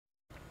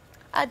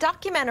A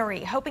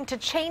documentary hoping to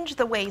change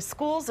the way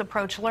schools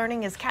approach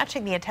learning is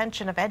catching the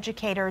attention of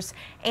educators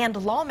and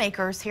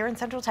lawmakers here in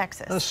Central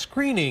Texas. A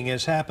screening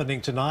is happening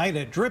tonight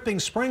at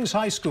Dripping Springs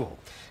High School.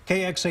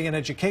 KXAN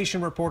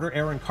education reporter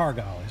Erin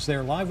Cargile is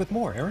there live with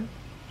more. Erin?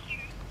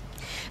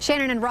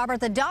 Shannon and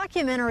Robert, the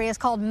documentary is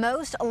called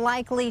Most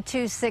Likely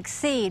to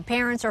Succeed.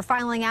 Parents are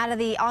filing out of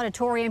the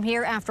auditorium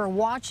here after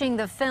watching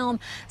the film.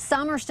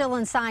 Some are still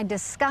inside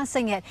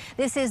discussing it.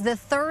 This is the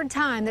third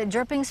time that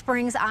Dripping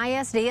Springs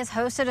ISD has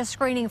hosted a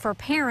screening for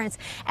parents.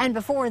 And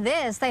before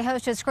this, they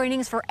hosted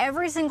screenings for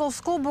every single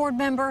school board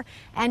member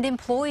and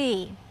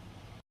employee.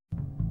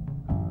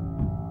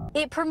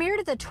 It premiered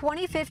at the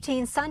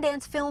 2015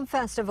 Sundance Film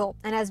Festival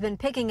and has been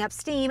picking up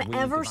steam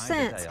ever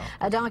since.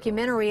 A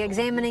documentary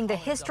examining the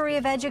history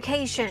of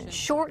education,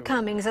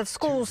 shortcomings of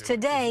schools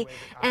today,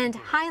 and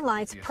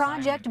highlights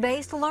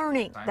project-based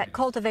learning that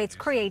cultivates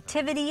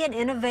creativity and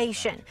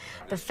innovation.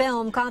 The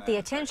film caught the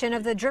attention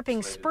of the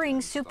Dripping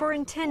Springs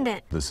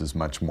superintendent. This is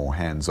much more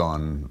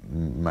hands-on,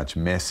 much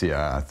messier,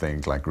 I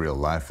think, like real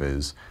life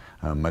is,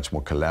 much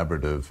more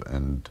collaborative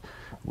and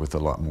with a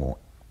lot more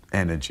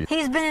energy.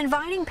 He's been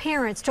inviting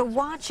parents to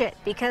watch it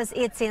because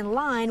it's in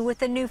line with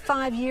the new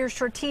 5-year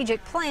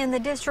strategic plan the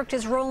district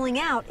is rolling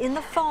out in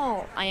the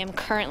fall. I am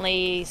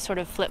currently sort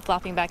of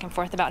flip-flopping back and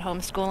forth about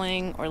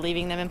homeschooling or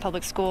leaving them in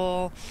public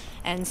school,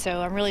 and so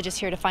I'm really just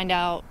here to find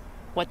out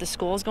what the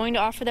school is going to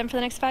offer them for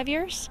the next 5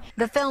 years.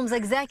 The film's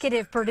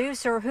executive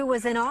producer, who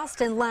was in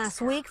Austin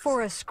last week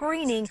for a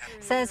screening,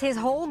 says his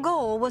whole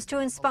goal was to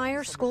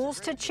inspire schools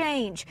to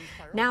change.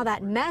 Now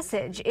that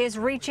message is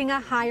reaching a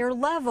higher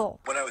level.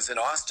 When I was in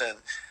Austin,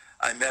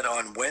 I met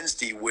on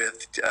Wednesday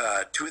with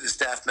two of the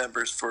staff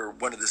members for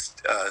one of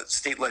the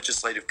state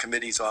legislative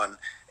committees on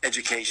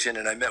education,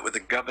 and I met with the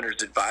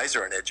governor's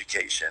advisor on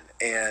education.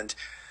 And,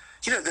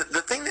 you know,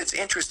 the thing that's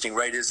interesting,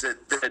 right, is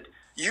that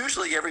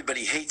usually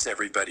everybody hates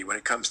everybody when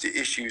it comes to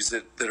issues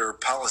that are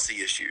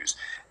policy issues.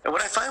 And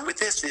what I find with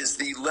this is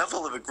the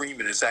level of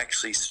agreement is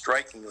actually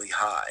strikingly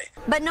high.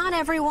 But not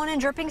everyone in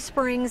Dripping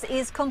Springs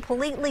is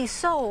completely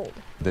sold.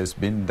 There's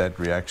been that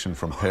reaction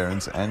from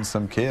parents and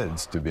some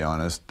kids, to be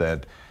honest,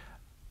 that,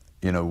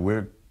 you know,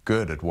 we're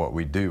good at what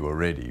we do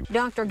already.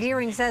 Dr.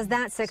 Gearing says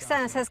that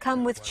success has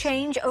come with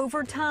change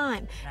over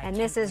time, and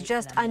this is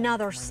just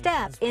another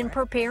step in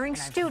preparing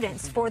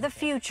students for the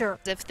future.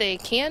 If they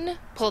can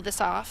pull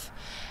this off,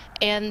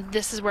 and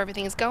this is where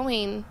everything is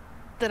going,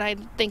 then I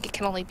think it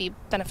can only be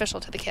beneficial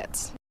to the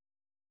kids.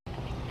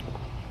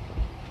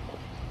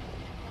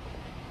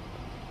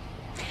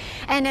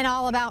 And in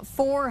all, about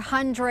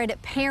 400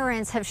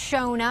 parents have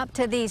shown up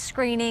to these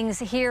screenings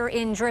here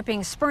in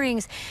Dripping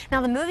Springs.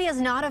 Now, the movie is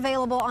not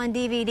available on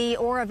DVD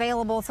or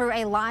available through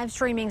a live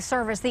streaming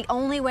service. The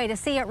only way to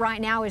see it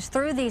right now is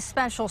through these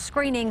special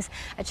screenings.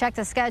 Check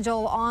the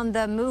schedule on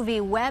the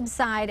movie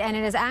website, and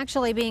it is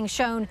actually being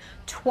shown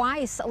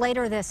twice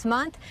later this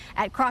month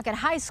at Crockett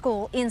High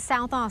School in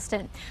South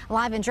Austin.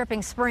 Live in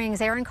Dripping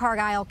Springs, Erin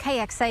Cargile,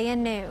 KXAN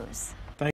News.